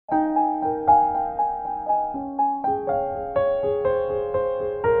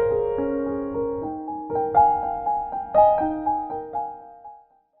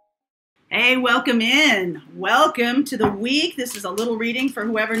welcome in. Welcome to the week. This is a little reading for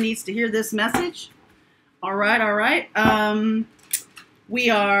whoever needs to hear this message. All right. We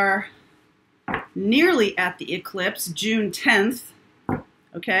are nearly at the eclipse, June 10th.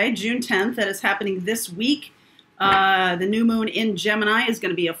 Okay, June 10th. That is happening this week. The new moon in Gemini is going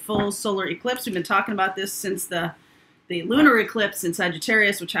to be a full solar eclipse. We've been talking about this since the lunar eclipse in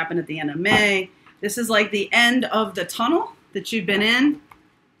Sagittarius, which happened at the end of May. This is like the end of the tunnel that you've been in.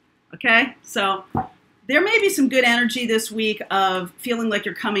 Okay, so there may be some good energy this week of feeling like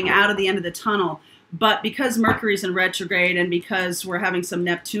you're coming out of the end of the tunnel, but because Mercury's in retrograde and because we're having some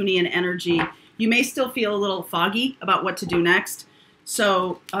Neptunian energy, you may still feel a little foggy about what to do next.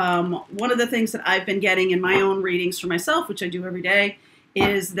 So one of the things that I've been getting in my own readings for myself, which I do every day,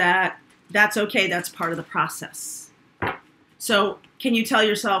 is that that's okay. That's part of the process. So can you tell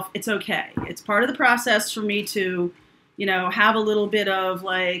yourself it's okay? It's part of the process for me to, have a little bit of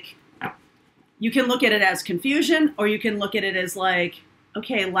like, you can look at it as confusion, or you can look at it as like,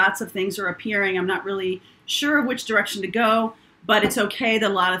 okay, lots of things are appearing. I'm not really sure which direction to go, but it's okay that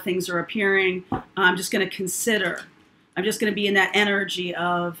a lot of things are appearing. I'm just going to consider. I'm just going to be in that energy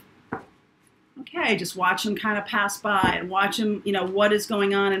of, okay, just watch them kind of pass by and watch them, what is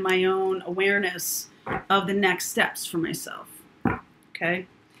going on in my own awareness of the next steps for myself. Okay.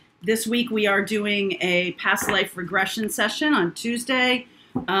 This week we are doing a past life regression session on Tuesday.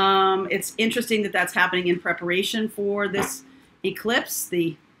 It's interesting that that's happening in preparation for this eclipse,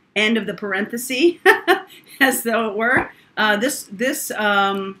 the end of the parenthesis, as though it were. This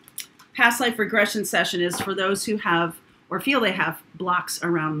past life regression session is for those who have or feel they have blocks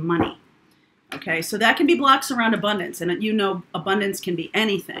around money. Okay, so that can be blocks around abundance, and abundance can be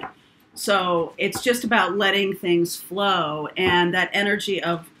anything. So it's just about letting things flow, and that energy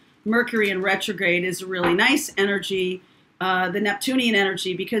of Mercury in retrograde is a really nice energy, the Neptunian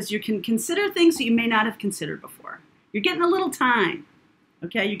energy, because you can consider things that you may not have considered before. You're getting a little time,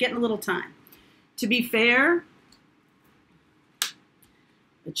 okay? You're getting a little time. To be fair,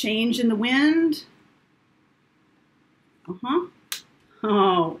 the change in the wind.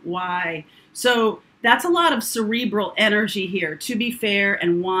 Oh, why? So that's a lot of cerebral energy here. To be fair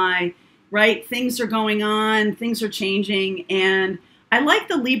and why, right? Things are going on, things are changing, and I like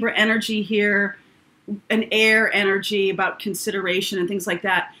the Libra energy here, an air energy about consideration and things like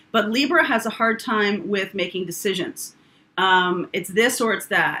that. But Libra has a hard time with making decisions. It's this or it's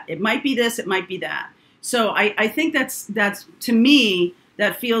that. It might be this, it might be that. So I think that's to me,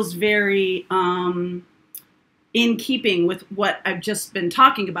 that feels very in keeping with what I've just been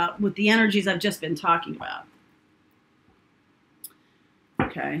talking about, with the energies I've just been talking about.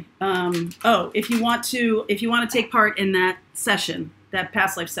 Okay. If you want to take part in that session, that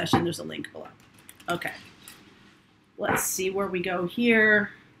past life session, there's a link below. Okay. Let's see where we go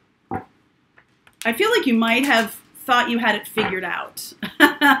here. I feel like you might have thought you had it figured out.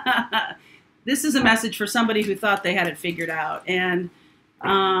 This is a message for somebody who thought they had it figured out, and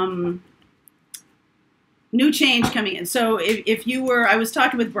new change coming in. So if you were, I was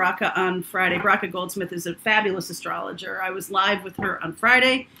talking with Braca on Friday. Braca Goldsmith is a fabulous astrologer. I was live with her on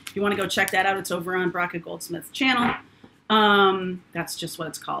Friday. If you want to go check that out, it's over on Braca Goldsmith's channel. That's just what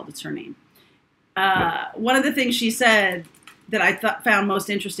it's called. It's her name. One of the things she said that I found most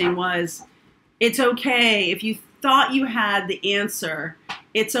interesting was, it's okay if you thought you had the answer.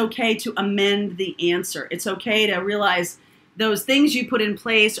 It's okay to amend the answer. It's okay to realize those things you put in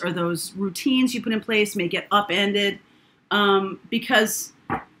place or those routines you put in place may get upended because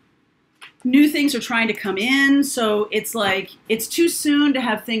new things are trying to come in. So it's like, it's too soon to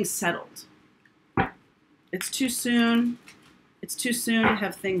have things settled. It's too soon. It's too soon to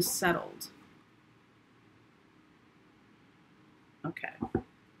have things settled. Okay.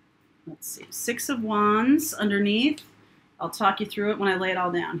 Let's see. 6 of Wands underneath. I'll talk you through it when I lay it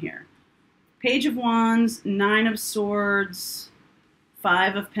all down here. Page of Wands, 9 of Swords,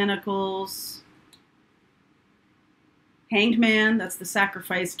 5 of Pentacles, Hanged Man, that's the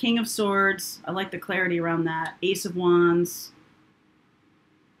sacrifice, King of Swords, I like the clarity around that, Ace of Wands,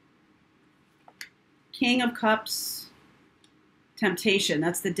 King of Cups, Temptation,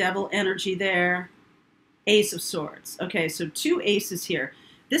 that's the devil energy there, Ace of Swords. Okay, so 2 aces here.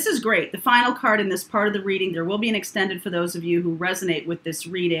 This is great. The final card in this part of the reading, there will be an extended for those of you who resonate with this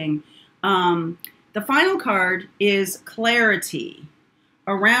reading. The final card is clarity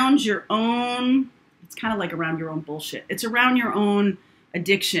around your own, it's kind of like around your own bullshit. It's around your own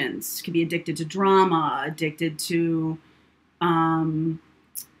addictions. You could be addicted to drama, addicted to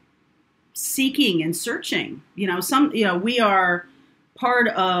seeking and searching. We are part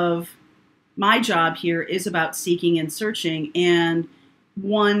of my job here is about seeking and searching, and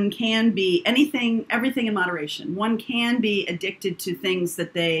one can be everything in moderation. One can be addicted to things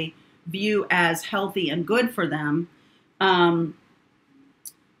that they view as healthy and good for them.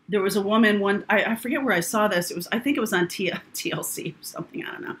 There was a woman I forget where I saw this. I think it was on TLC or something.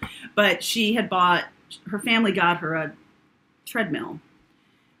 I don't know. But her family got her a treadmill,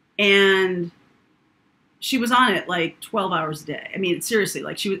 and she was on it like 12 hours a day. I mean, seriously,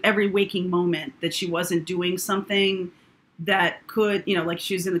 like every waking moment that she wasn't doing something that could, like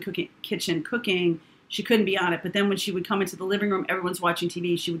she was in the kitchen cooking, she couldn't be on it. But then when she would come into the living room, everyone's watching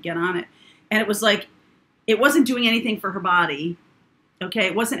TV, she would get on it. And it was like, it wasn't doing anything for her body. Okay.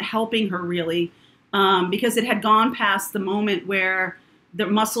 It wasn't helping her really, because it had gone past the moment where the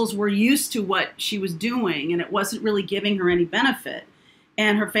muscles were used to what she was doing, and it wasn't really giving her any benefit.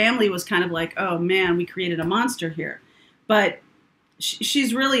 And her family was kind of like, oh man, we created a monster here. But she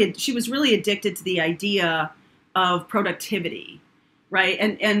was really addicted to the idea of productivity, right?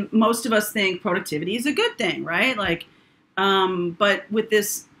 And most of us think productivity is a good thing, right? Like, but with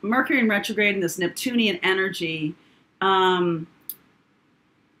this Mercury in retrograde and this Neptunian energy,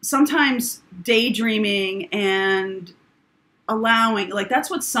 sometimes daydreaming and allowing, like that's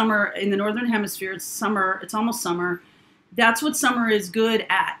what summer in the Northern Hemisphere, it's summer, it's almost summer. That's what summer is good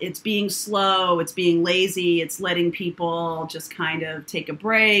at. It's being slow, it's being lazy, it's letting people just kind of take a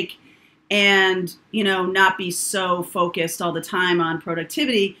break and, not be so focused all the time on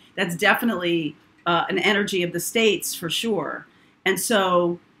productivity. That's definitely an energy of the states for sure. And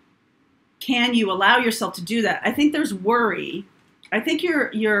so can you allow yourself to do that? I think there's worry. I think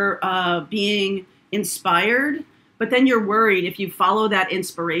you're being inspired, but then you're worried if you follow that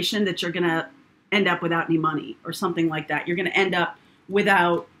inspiration that you're going to end up without any money or something like that. You're going to end up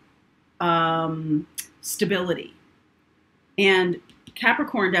without stability. And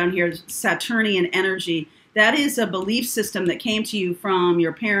Capricorn down here, Saturnian energy, that is a belief system that came to you from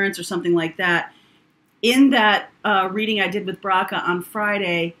your parents or something like that. In that reading I did with Braca on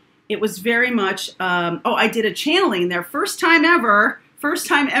Friday, it was very much, I did a channeling there, first time ever,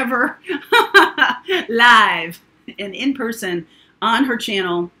 live and in person on her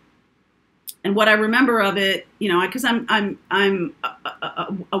channel. And what I remember of it, because I'm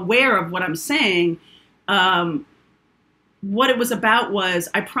aware of what I'm saying, what it was about was,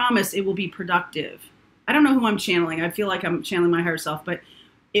 I promise it will be productive. I don't know who I'm channeling. I feel like I'm channeling my higher self, but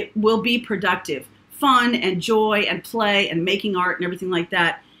it will be productive. Fun and joy and play and making art and everything like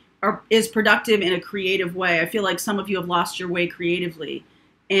that is productive in a creative way. I feel like some of you have lost your way creatively.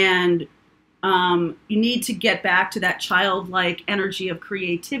 And you need to get back to that childlike energy of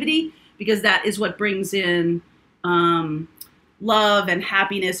creativity, because that is what brings in love and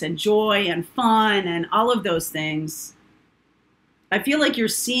happiness and joy and fun and all of those things. I feel like you're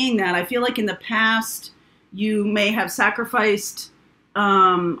seeing that. I feel like in the past you may have sacrificed,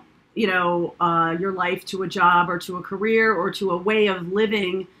 your life to a job or to a career or to a way of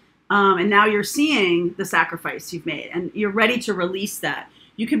living, and now you're seeing the sacrifice you've made, and you're ready to release that.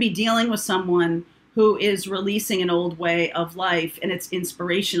 You could be dealing with someone who is releasing an old way of life, and it's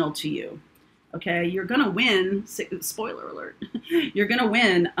inspirational to you. Okay, you're going to win. Spoiler alert. You're going to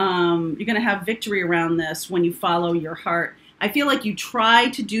win. You're going to have victory around this when you follow your heart. I feel like you try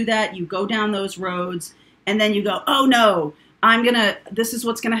to do that. You go down those roads and then you go, oh no, this is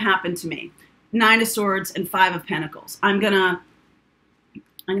what's going to happen to me. 9 of Swords and 5 of Pentacles. I'm going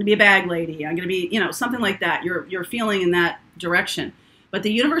to be a bag lady. I'm going to be, something like that. You're feeling in that direction. But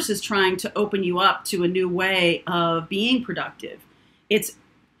the universe is trying to open you up to a new way of being productive. It's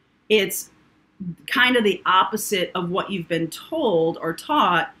kind of the opposite of what you've been told or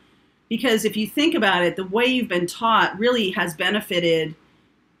taught, because if you think about it, the way you've been taught really has benefited.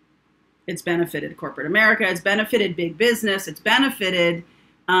 It's benefited corporate America. It's benefited big business. It's benefited.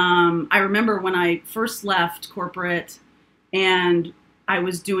 I remember when I first left corporate and I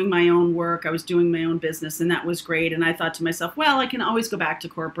was doing my own work. I was doing my own business, and that was great. And I thought to myself, well, I can always go back to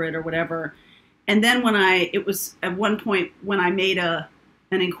corporate or whatever. And then it was at one point when I made an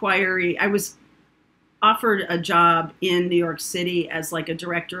inquiry, I was offered a job in New York City as like a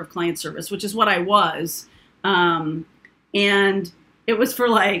director of client service, which is what I was. And it was for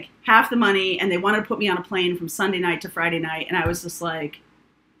like half the money, and they wanted to put me on a plane from Sunday night to Friday night. And I was just like,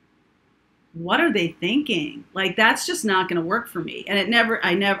 what are they thinking? Like, that's just not going to work for me. And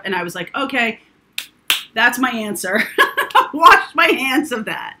and I was like, okay, that's my answer. Wash my hands of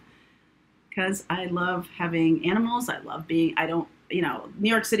that. Because I love having animals. I love being, New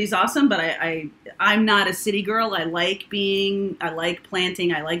York City's awesome, but I'm not a city girl. I like planting,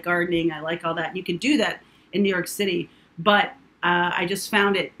 I like gardening, I like all that. You can do that in New York City, but I just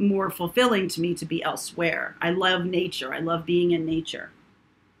found it more fulfilling to me to be elsewhere. I love nature. I love being in nature.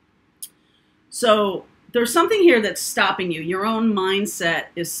 So there's something here that's stopping you. Your own mindset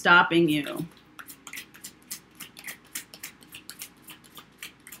is stopping you.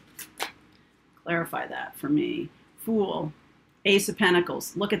 Clarify that for me. Fool, Ace of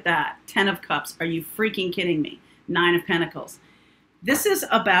Pentacles. Look at that. 10 of Cups. Are you freaking kidding me? 9 of Pentacles. This is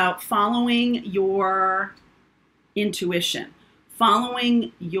about following your intuition,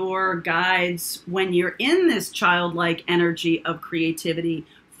 following your guides when you're in this childlike energy of creativity,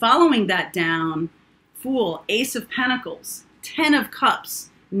 following that down. Fool, Ace of Pentacles, 10 of Cups,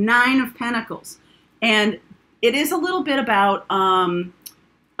 9 of Pentacles. And it is a little bit about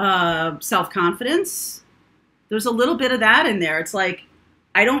self-confidence. There's a little bit of that in there. It's like,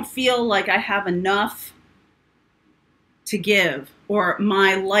 I don't feel like I have enough to give, or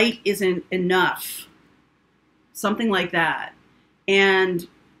my light isn't enough. Something like that. And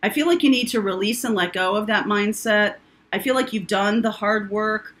I feel like you need to release and let go of that mindset. I feel like you've done the hard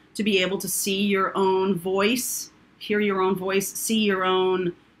work to be able to see your own voice, hear your own voice, see your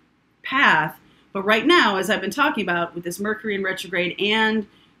own path. But right now, as I've been talking about with this Mercury in retrograde and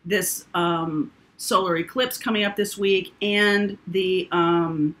this solar eclipse coming up this week, and the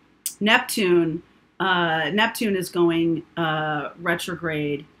Neptune is going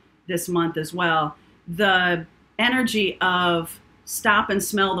retrograde this month as well. The energy of stop and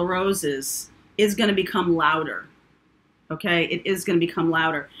smell the roses is going to become louder. Okay, it is going to become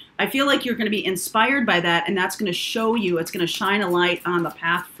louder. I feel like you're going to be inspired by that, and that's going to show you, it's going to shine a light on the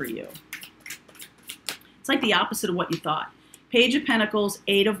path for you. It's like the opposite of what you thought. Page of Pentacles,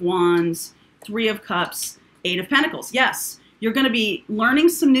 8 of Wands, 3 of Cups, 8 of Pentacles. Yes, you're going to be learning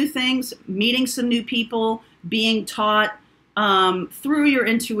some new things, meeting some new people, being taught through your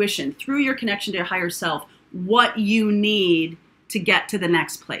intuition, through your connection to your higher self, what you need to get to the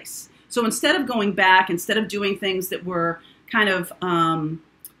next place. So instead of going back, instead of doing things that were kind of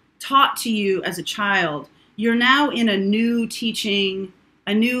taught to you as a child, you're now in a new teaching,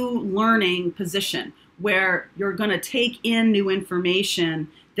 a new learning position where you're going to take in new information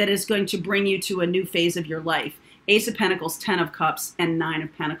that is going to bring you to a new phase of your life. Ace of Pentacles, 10 of Cups, and 9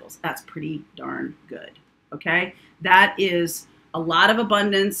 of Pentacles. That's pretty darn good, okay? That is a lot of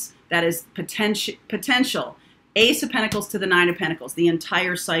abundance. That is potential. Ace of Pentacles to the 9 of Pentacles, the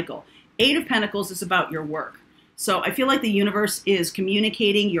entire cycle. 8 of Pentacles is about your work. So I feel like the universe is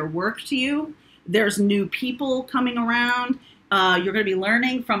communicating your work to you. There's new people coming around. You're going to be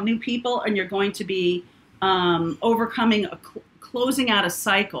learning from new people, and you're going to be overcoming, closing out a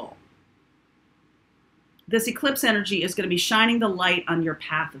cycle. This eclipse energy is going to be shining the light on your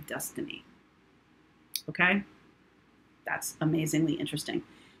path of destiny. Okay? That's amazingly interesting.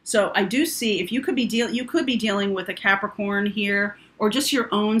 So I do see, if you could be dealing with a Capricorn here, or just your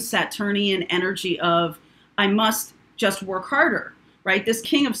own Saturnian energy of, I must just work harder, right? This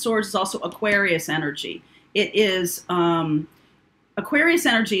King of Swords is also Aquarius energy. It is, Aquarius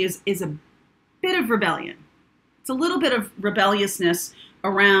energy is a bit of rebellion. It's a little bit of rebelliousness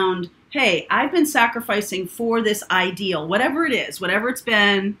around, hey, I've been sacrificing for this ideal, whatever it is, whatever it's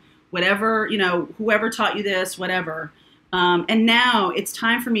been, whatever, you know, whoever taught you this, whatever. And now it's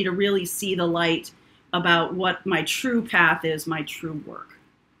time for me to really see the light about what my true path is, my true work.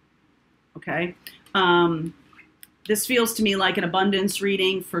 Okay? This feels to me like an abundance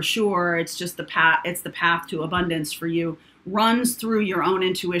reading for sure. It's just the path, it's the path to abundance for you. Runs through your own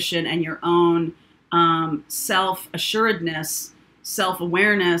intuition and your own self-assuredness,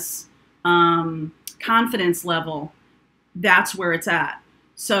 self-awareness, confidence level. That's where it's at.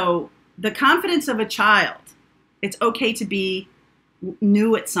 So the confidence of a child, it's okay to be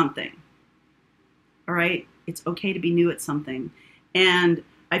new at something. All right? It's okay to be new at something. And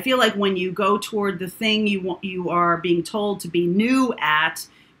I feel like when you go toward the thing you are being told to be new at,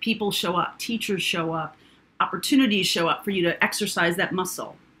 people show up, teachers show up, opportunities show up for you to exercise that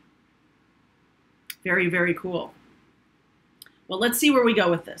muscle. Very, very cool. Well, let's see where we go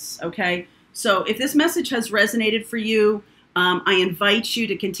with this, okay? So if this message has resonated for you, I invite you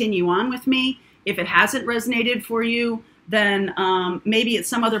to continue on with me. If it hasn't resonated for you, then maybe at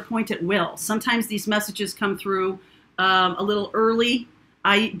some other point it will. Sometimes these messages come through a little early.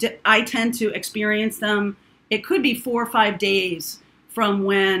 I tend to experience them. It could be 4 or 5 days from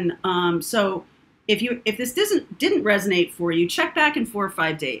when. So if this didn't resonate for you, check back in 4 or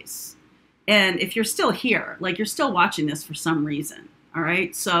 5 days. And if you're still here, like you're still watching this for some reason, all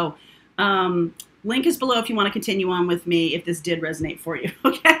right? So link is below if you want to continue on with me if this did resonate for you,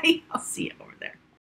 okay? I'll see you over there.